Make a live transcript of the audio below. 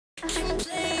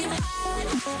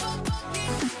What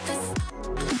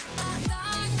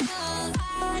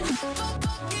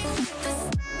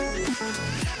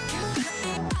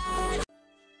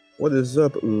is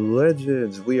up,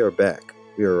 legends? We are back.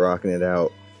 We are rocking it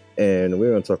out, and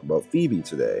we're going to talk about Pheobe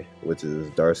today, which is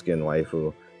dark skin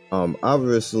waifu.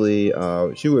 Obviously,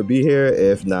 she would be here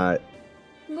if not.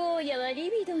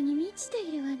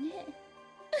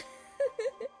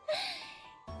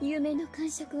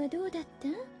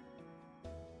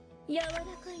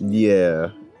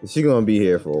 Yeah, she's gonna be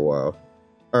here for a while.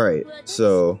 Alright,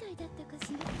 so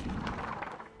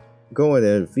going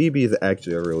in, Phoebe is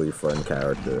actually a really fun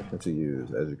character to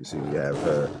use. As you can see, we have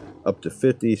her up to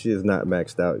 50. She is not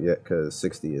maxed out yet because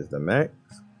 60 is the max.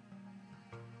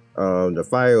 The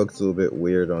fire looks a little bit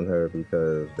weird on her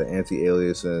because the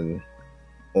anti-aliasing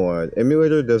on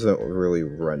emulator doesn't really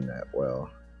run that well.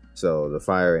 So the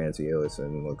fire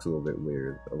anti-aliasing looks a little bit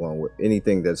weird along with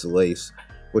anything that's lace,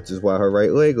 which is why her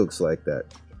right leg looks like that.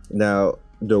 Now,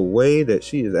 the way that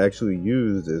she is actually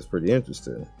used is pretty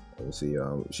interesting. You see,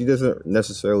 she doesn't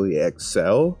necessarily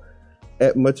excel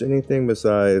at much anything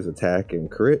besides attack and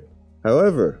crit.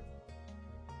 However,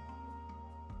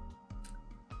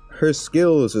 her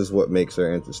skills is what makes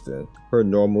her interesting. Her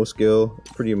normal skill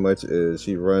pretty much is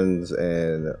she runs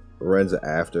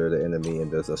after the enemy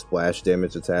and does a splash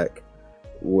damage attack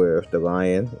with the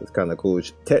lion. It's kind of cool.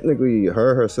 Technically,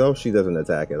 herself, she doesn't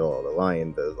attack at all. The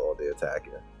lion does all the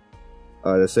attacking.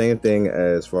 The same thing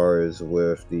as far as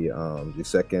with the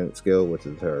second skill, which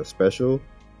is her special.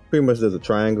 Pretty much does a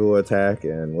triangle attack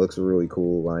and looks really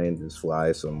cool. Lion just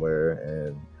flies somewhere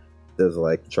and does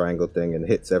like the triangle thing and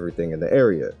hits everything in the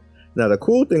area. Now the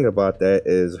cool thing about that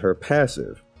is her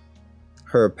passive.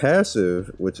 Her passive,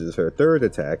 which is her third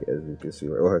attack, as you can see,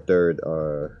 or her third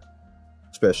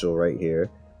special right here.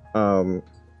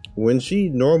 When she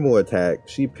normal attack,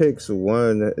 she picks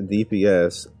one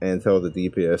DPS and tells the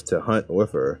DPS to hunt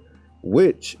with her,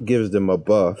 which gives them a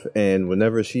buff, and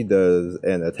whenever she does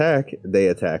an attack, they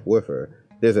attack with her.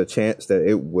 There's a chance that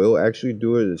it will actually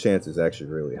do it. The chance is actually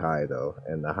really high though,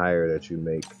 and the higher that you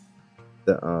make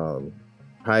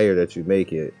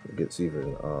it gets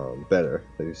even better.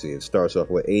 So you see it starts off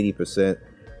with 80%,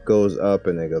 goes up,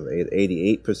 and then goes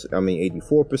 84% to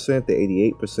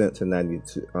 88% to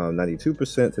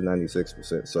 92% to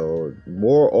 96%. So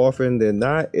more often than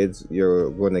not, you're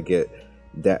going to get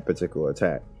that particular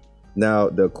attack. Now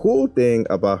the cool thing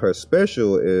about her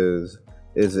special is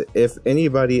if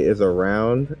anybody is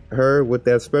around her with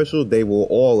that special, they will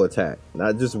all attack,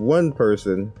 not just one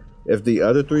person. If the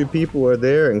other 3 people are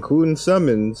there, including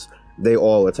summons, they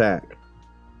all attack.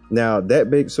 Now that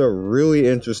makes her really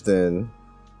interesting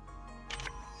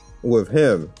with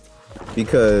him,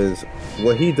 because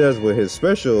what he does with his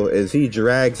special is he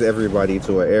drags everybody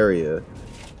to an area.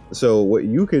 So what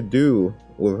you could do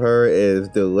with her is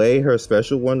delay her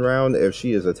special 1 round if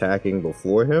she is attacking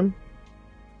before him,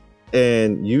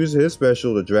 and use his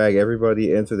special to drag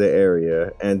everybody into the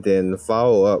area, and then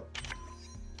follow up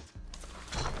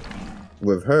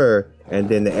with her, and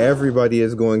then everybody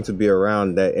is going to be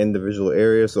around that individual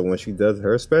area. So when she does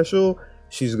her special,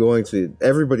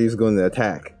 everybody's going to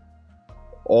attack.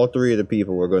 All 3 of the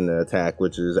people are going to attack,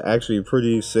 which is actually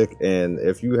pretty sick. And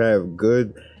if you have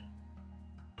good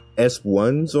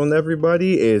S1s on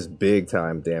everybody, is big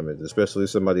time damage, especially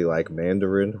somebody like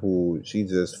Mandarin, who she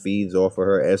just feeds off of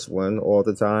her S1 all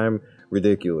the time.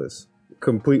 Ridiculous,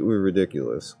 completely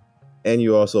ridiculous. And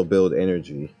you also build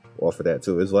energy off of that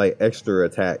too. It's like extra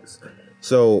attacks.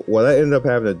 So what I ended up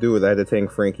having to do is I had to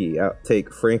take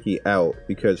Frankie out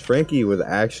because Frankie was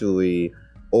actually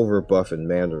over buffing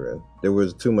Mandarin. There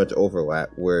was too much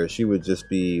overlap where she would just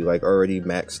be like already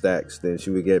max stacks, then she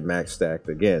would get max stacked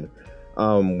again.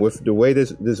 With the way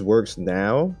this works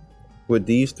now, with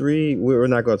these 3, we're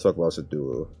not going to talk about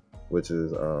Sadulu, which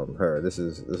is her. This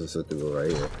is Sadulu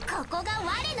right here.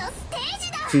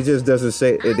 She just doesn't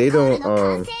say they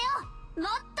don't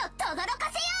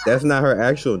that's not her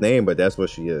actual name, but that's what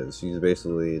she is. She's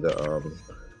basically the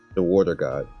water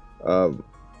god.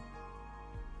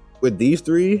 With these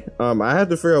 3, I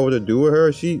had to figure out what to do with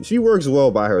her. She works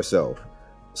well by herself,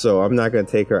 so I'm not gonna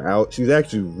take her out. She's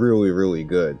actually really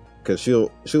good because she'll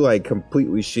like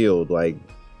completely shield like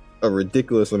a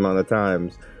ridiculous amount of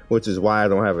times, which is why I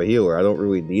don't have a healer. I don't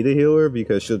really need a healer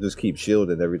because she'll just keep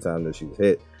shielding every time that she's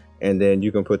hit, and then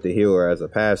you can put the healer as a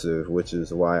passive, which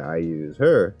is why I use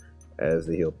her as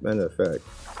the heal. Matter of fact,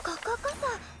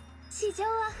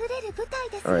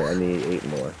 alright, I need 8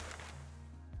 more.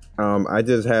 I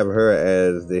just have her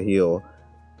as the heal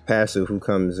passive who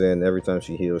comes in every time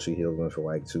she heals them for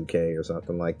like 2k or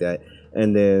something like that,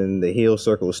 and then the heal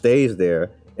circle stays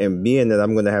there, And being that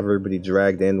I'm going to have everybody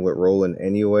dragged in with Roland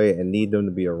anyway and need them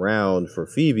to be around for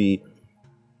Phoebe,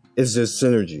 it's just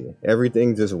synergy.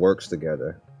 Everything just works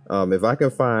together. If I can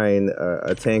find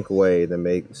a tank way to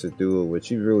make it do it, which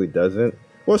she really doesn't.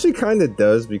 Well, she kind of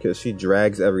does because she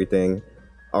drags everything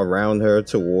around her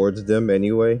towards them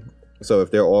anyway. So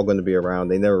if they're all going to be around,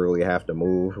 they never really have to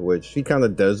move, which she kind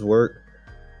of does work.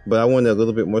 But I wanted a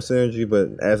little bit more synergy, but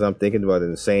as I'm thinking about it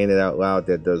and saying it out loud,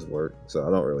 that does work. So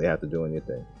I don't really have to do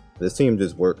anything. This team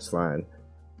just works fine.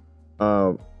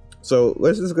 So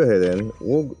let's just go ahead and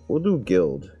we'll do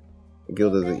Guild.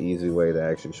 Guild is an easy way to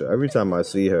actually show. Every time I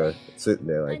see her sitting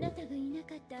there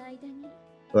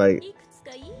like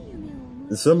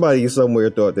somebody somewhere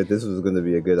thought that this was going to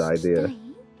be a good idea.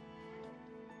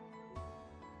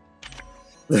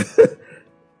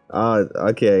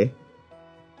 Okay.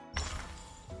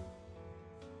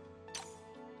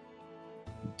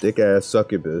 Thick ass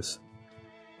succubus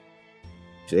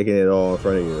shaking it all in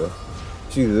front of you.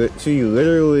 She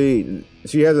literally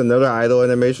has another idle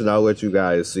animation. I'll let you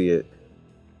guys see it.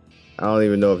 I don't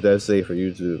even know if that's safe for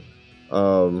YouTube.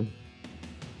 Alright,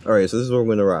 so this is what we're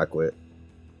gonna rock with.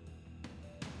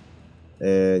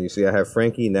 And you see I have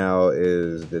Frankie now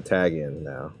is the tag-in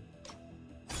now.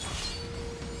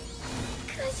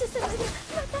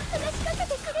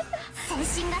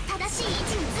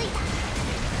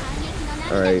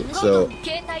 Alright, so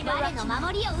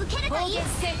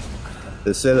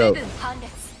the setup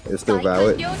is still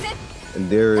valid. And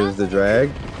there is the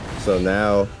drag. So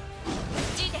now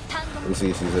you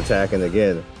see she's attacking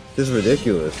again. This is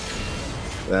ridiculous.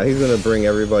 Now he's gonna bring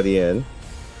everybody in.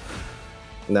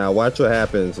 Now watch what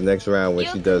happens next round when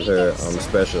she does her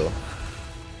special.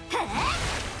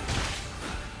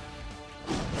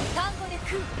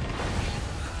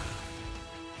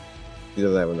 He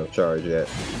doesn't have enough charge yet.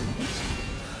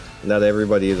 Not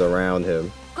everybody is around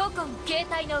him.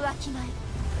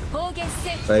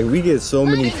 Like, we get so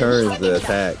many turns to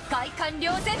attack.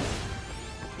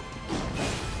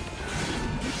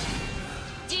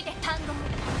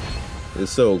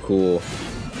 It's so cool.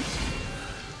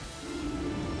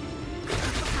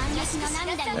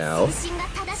 Ow.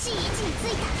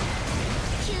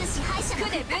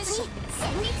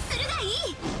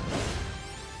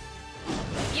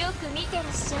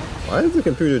 Why is the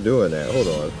computer doing that? Hold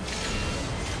on.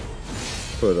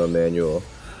 Put it on manual.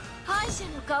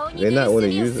 They're not want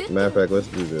to use it. Matter of fact, let's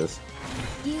do this.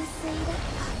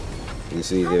 You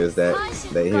see, there's that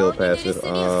heal passive.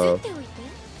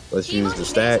 Let's use the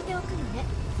stack.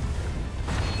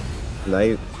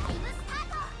 Knight.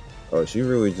 Oh, she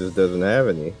really just doesn't have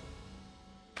any.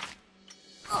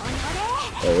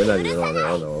 Oh, we're not even on that. I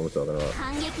don't know what we're talking about.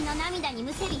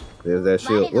 There's that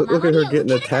shield. Look at her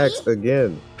getting attacked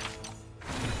again.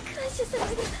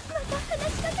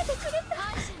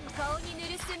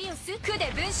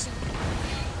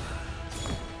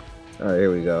 Alright,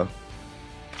 here we go.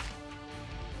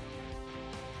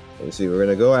 You see, we're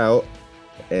gonna go out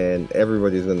and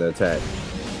everybody's gonna attack.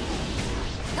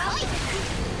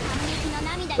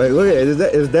 Like, look at it.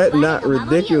 Is that not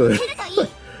ridiculous?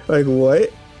 Like,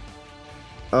 what?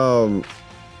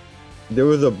 There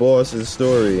was a boss's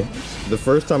story the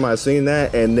first time I seen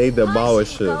that, and they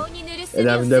demolished him. And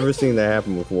I've never seen that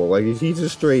happen before. Like, he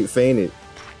just straight fainted.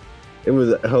 It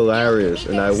was hilarious,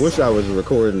 and I wish I was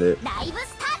recording it.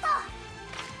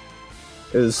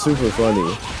 It was super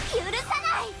funny.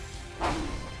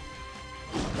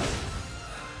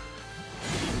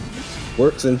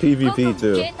 Works in PvP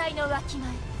too.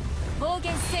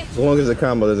 As long as the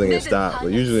combo doesn't get stopped.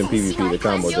 But usually in PvP the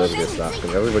combo does get stopped.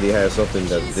 Because everybody has something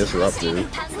that's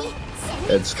disruptive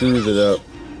that screws it up.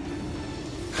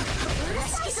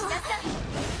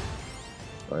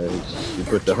 Alright, you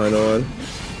put the hunt on,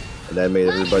 and that made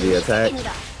everybody attack.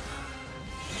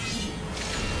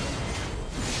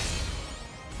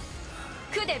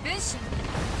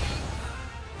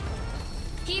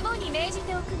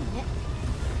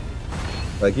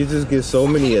 Like, you just get so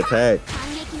many attacks.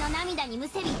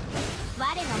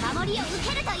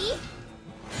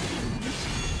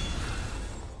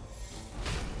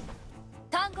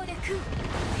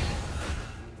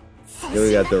 Yeah,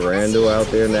 we got the Randall out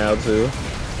there now too.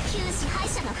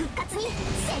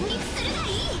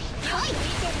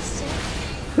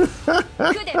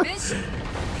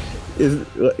 It's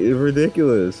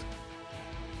ridiculous.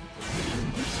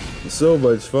 It's so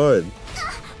much fun.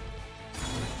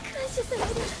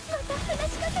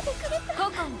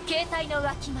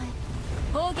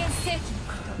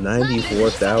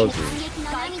 94,000.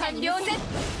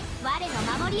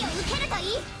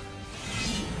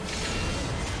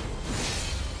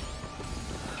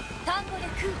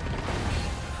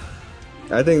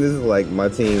 I think this is like my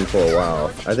team for a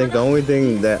while. I think the only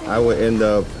thing that I would end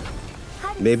up,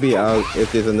 maybe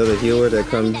if there's another healer that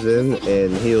comes in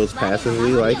and heals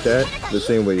passively like that, the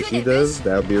same way she does,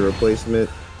 that would be a replacement.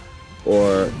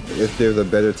 Or if there's a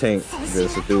better tank than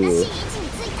Cthulhu.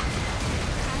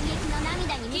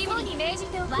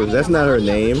 Because that's not her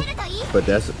name, but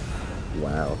that's,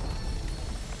 wow.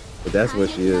 But that's what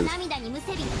she is.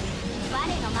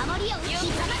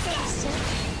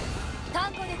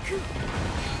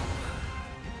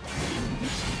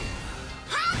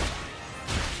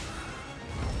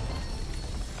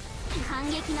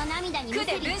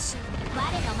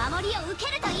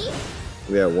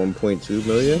 We have 1.2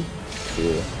 million?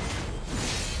 Cool.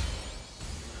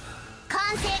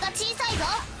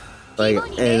 Like,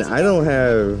 and I don't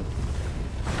have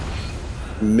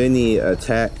many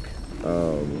attack,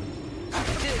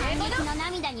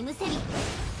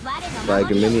 like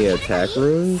many attack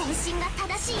runes.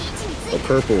 A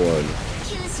purple one.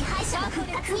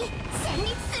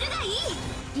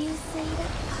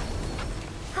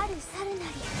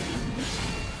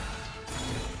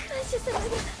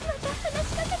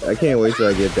 I can't wait till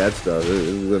I get that stuff. This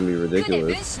is gonna be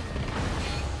ridiculous.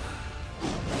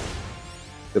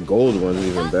 The gold one's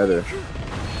even better.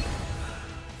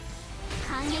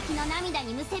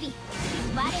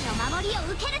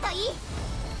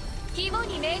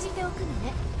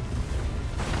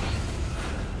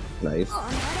 Nice.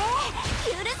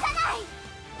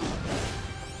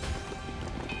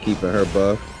 Keeping her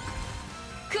buff.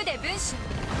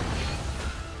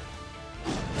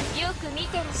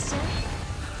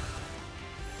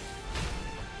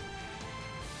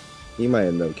 He might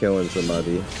end up killing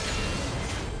somebody.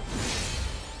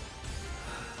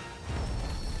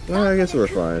 Well, I guess we're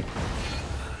fine.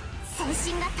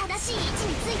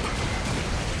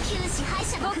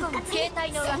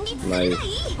 Nice.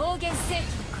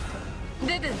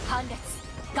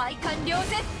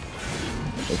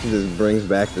 And she just brings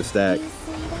back the stack.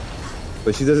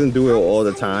 But she doesn't do it all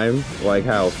the time, like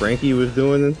how Frankie was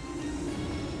doing it.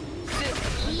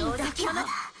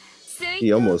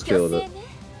 He almost killed it.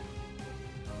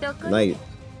 Nice.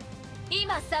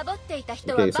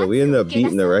 Okay, so we ended up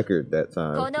beating the record that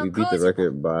time. We beat the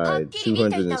record by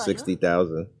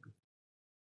 260,000.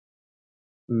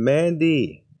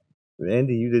 Mandy!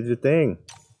 Mandy, you did your thing.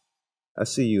 I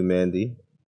see you, Mandy.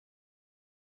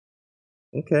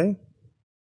 Okay.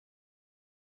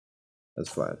 That's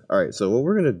fine. Alright, so what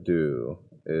we're gonna do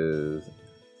is...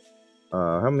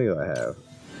 how many do I have?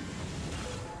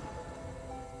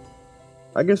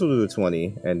 I guess we'll do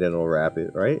 20, and then we'll wrap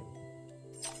it, right?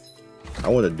 I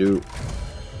want to dupe.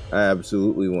 I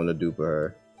absolutely want to dupe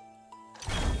her.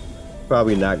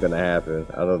 Probably not gonna happen.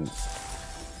 I don't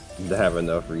have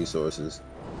enough resources.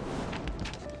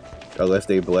 Unless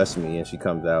they bless me and she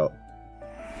comes out.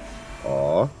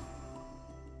 Aww.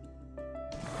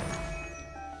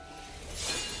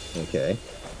 Okay.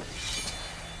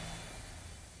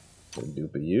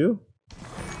 Dupe you.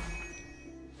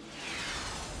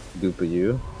 Dupe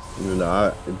you. You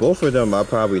know, both of them, I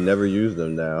probably never use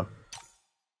them now.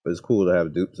 But it's cool to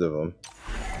have dupes of them.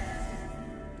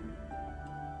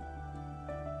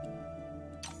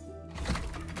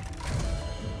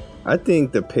 I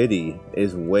think the pity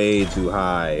is way too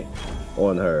high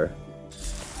on her.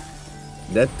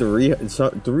 That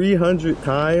 300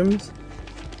 times?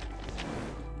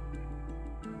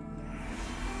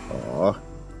 Aw.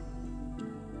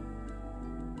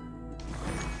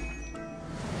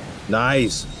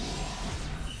 Nice!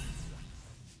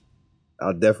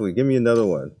 I'll definitely give me another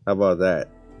one. How about that?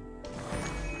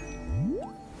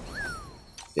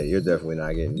 Yeah, you're definitely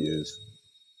not getting used.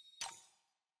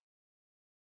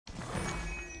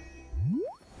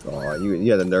 Oh,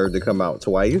 you had the nerve to come out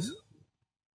twice?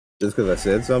 Just because I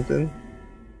said something?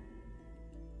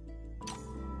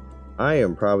 I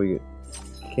am probably...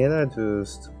 Can I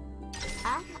just...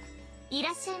 I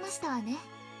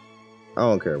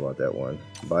don't care about that one.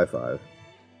 Buy 5.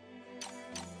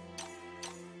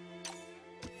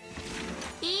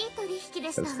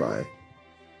 That's fine.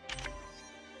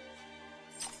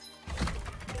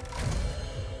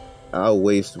 I'll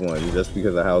waste one just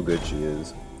because of how good she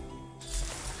is.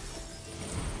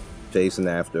 Chasing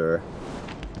after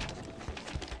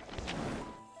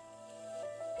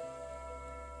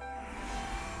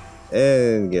her.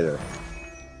 And get her.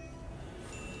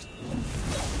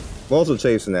 I'm also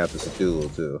chasing after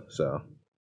Cthulhu too, so.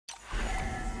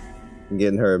 I'm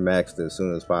getting her maxed as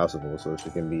soon as possible so she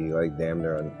can be like damn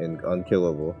near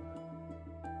unkillable.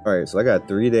 Alright, so I got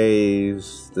 3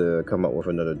 days to come up with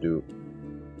another dupe.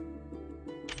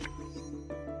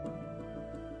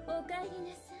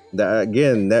 That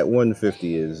again, that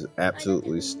 150 is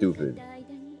absolutely stupid.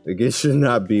 Like, it should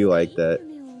not be like that.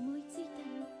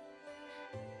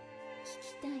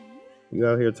 You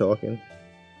out here talking?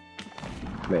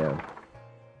 Man.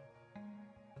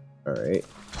 Alright.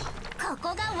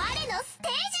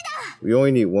 We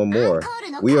only need one more.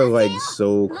 We are like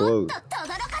so close.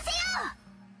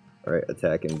 Alright,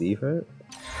 attack and defense.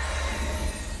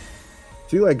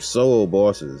 She like solo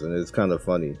bosses and it's kind of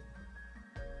funny.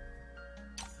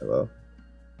 Hello?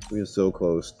 We are so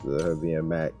close to her being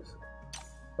max.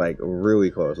 Like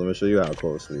really close. Let me show you how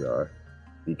close we are.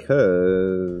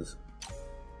 Because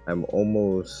I'm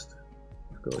almost,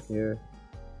 let's go here.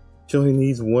 She only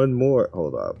needs one more.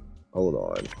 Hold up. Hold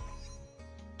on.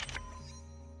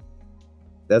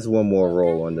 That's one more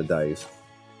roll on the dice.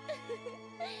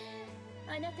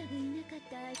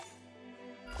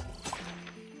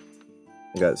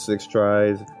 I got 6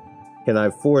 tries. Can I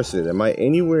force it? Am I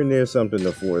anywhere near something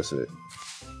to force it?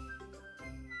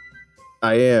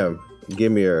 I am.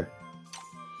 Give me her.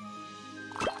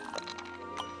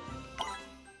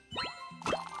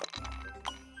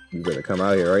 You better come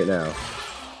out here right now.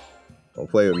 Don't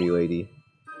play with me, lady.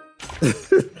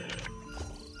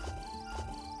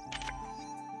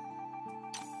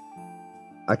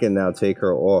 I can now take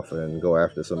her off and go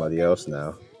after somebody else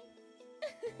now.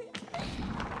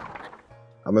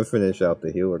 I'm gonna finish out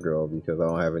the healer girl because I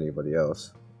don't have anybody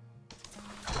else.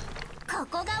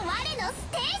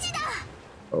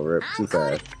 Oh, rip, too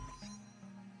fast.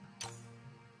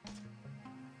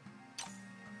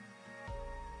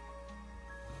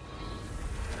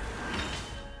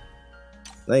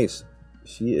 Nice.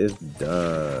 She is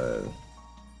done.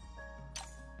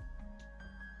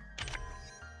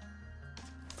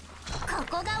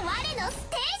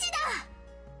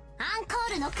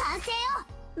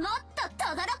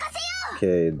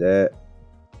 Okay, that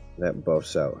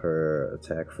buffs out her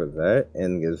attack for that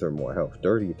and gives her more health.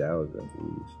 30,000,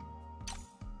 please.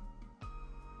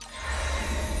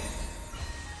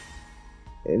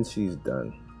 And she's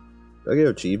done. Do I get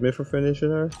an achievement for finishing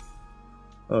her?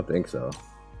 I don't think so.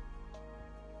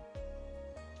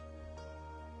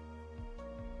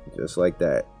 Just like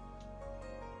that.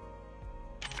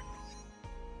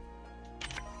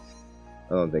 I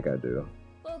don't think I do.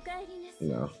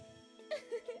 No.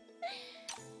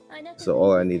 So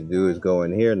all I need to do is go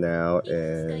in here now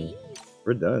and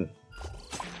we're done.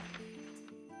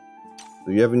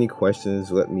 If you have any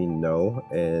questions, let me know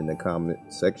in the comment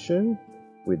section.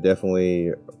 We're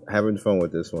definitely having fun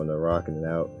with this one, rocking it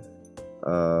out.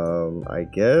 I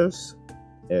guess,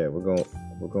 yeah, we're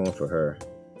going for her.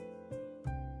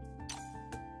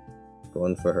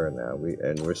 Going for her now.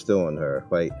 We're still on her.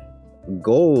 Like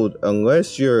gold,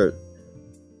 unless you're.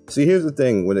 See, here's the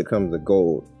thing when it comes to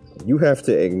gold. You have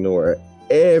to ignore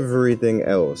everything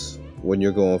else when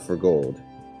you're going for gold.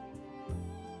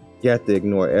 You have to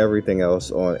ignore everything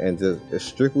else and just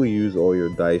strictly use all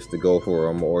your dice to go for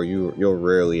them, or you'll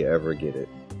rarely ever get it.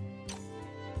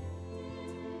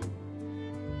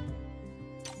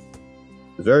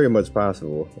 It's very much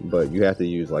possible, but you have to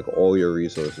use like all your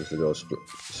resources to go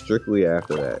strictly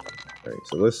after that. All right,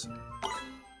 so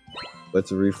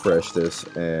let's refresh this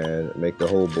and make the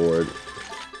whole board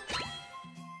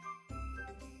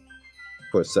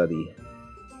for Suddy.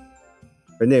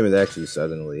 Her name is actually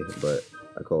Suddenly, but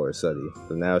I call her Suddy.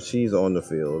 So now she's on the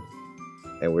field,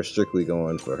 and we're strictly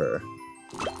going for her.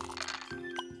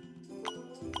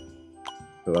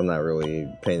 So I'm not really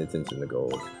paying attention to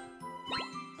gold.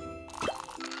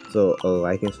 So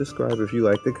like and subscribe if you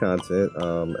like the content.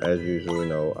 As usual,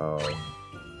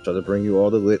 try to bring you all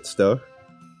the lit stuff.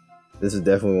 This is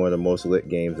definitely one of the most lit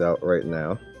games out right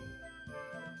now.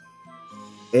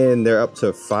 And they're up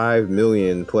to 5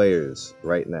 million players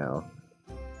right now.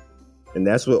 And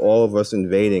that's what all of us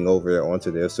invading over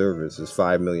onto their servers is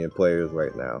 5 million players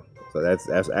right now. So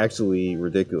that's actually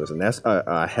ridiculous. And that's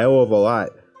a hell of a lot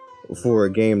for a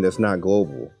game that's not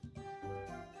global.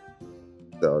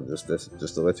 So just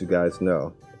to let you guys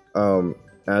know.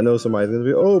 I know somebody's gonna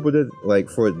be, oh, but like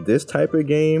for this type of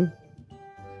game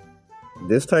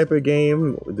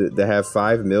to have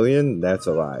 5 million, that's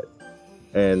a lot.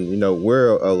 And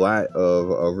we're a lot of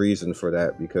a reason for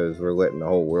that because we're letting the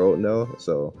whole world know.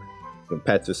 So you can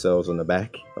pat yourselves on the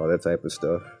back, all that type of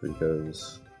stuff,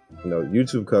 because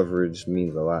YouTube coverage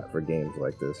means a lot for games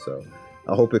like this. So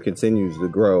I hope it continues to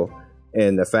grow,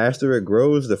 and the faster it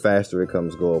grows, the faster it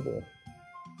comes global.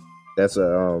 That's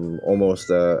almost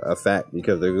a fact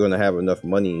because they're going to have enough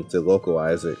money to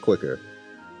localize it quicker.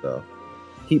 So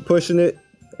keep pushing it,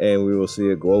 and we will see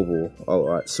it global a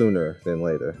lot sooner than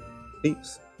later.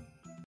 Peace.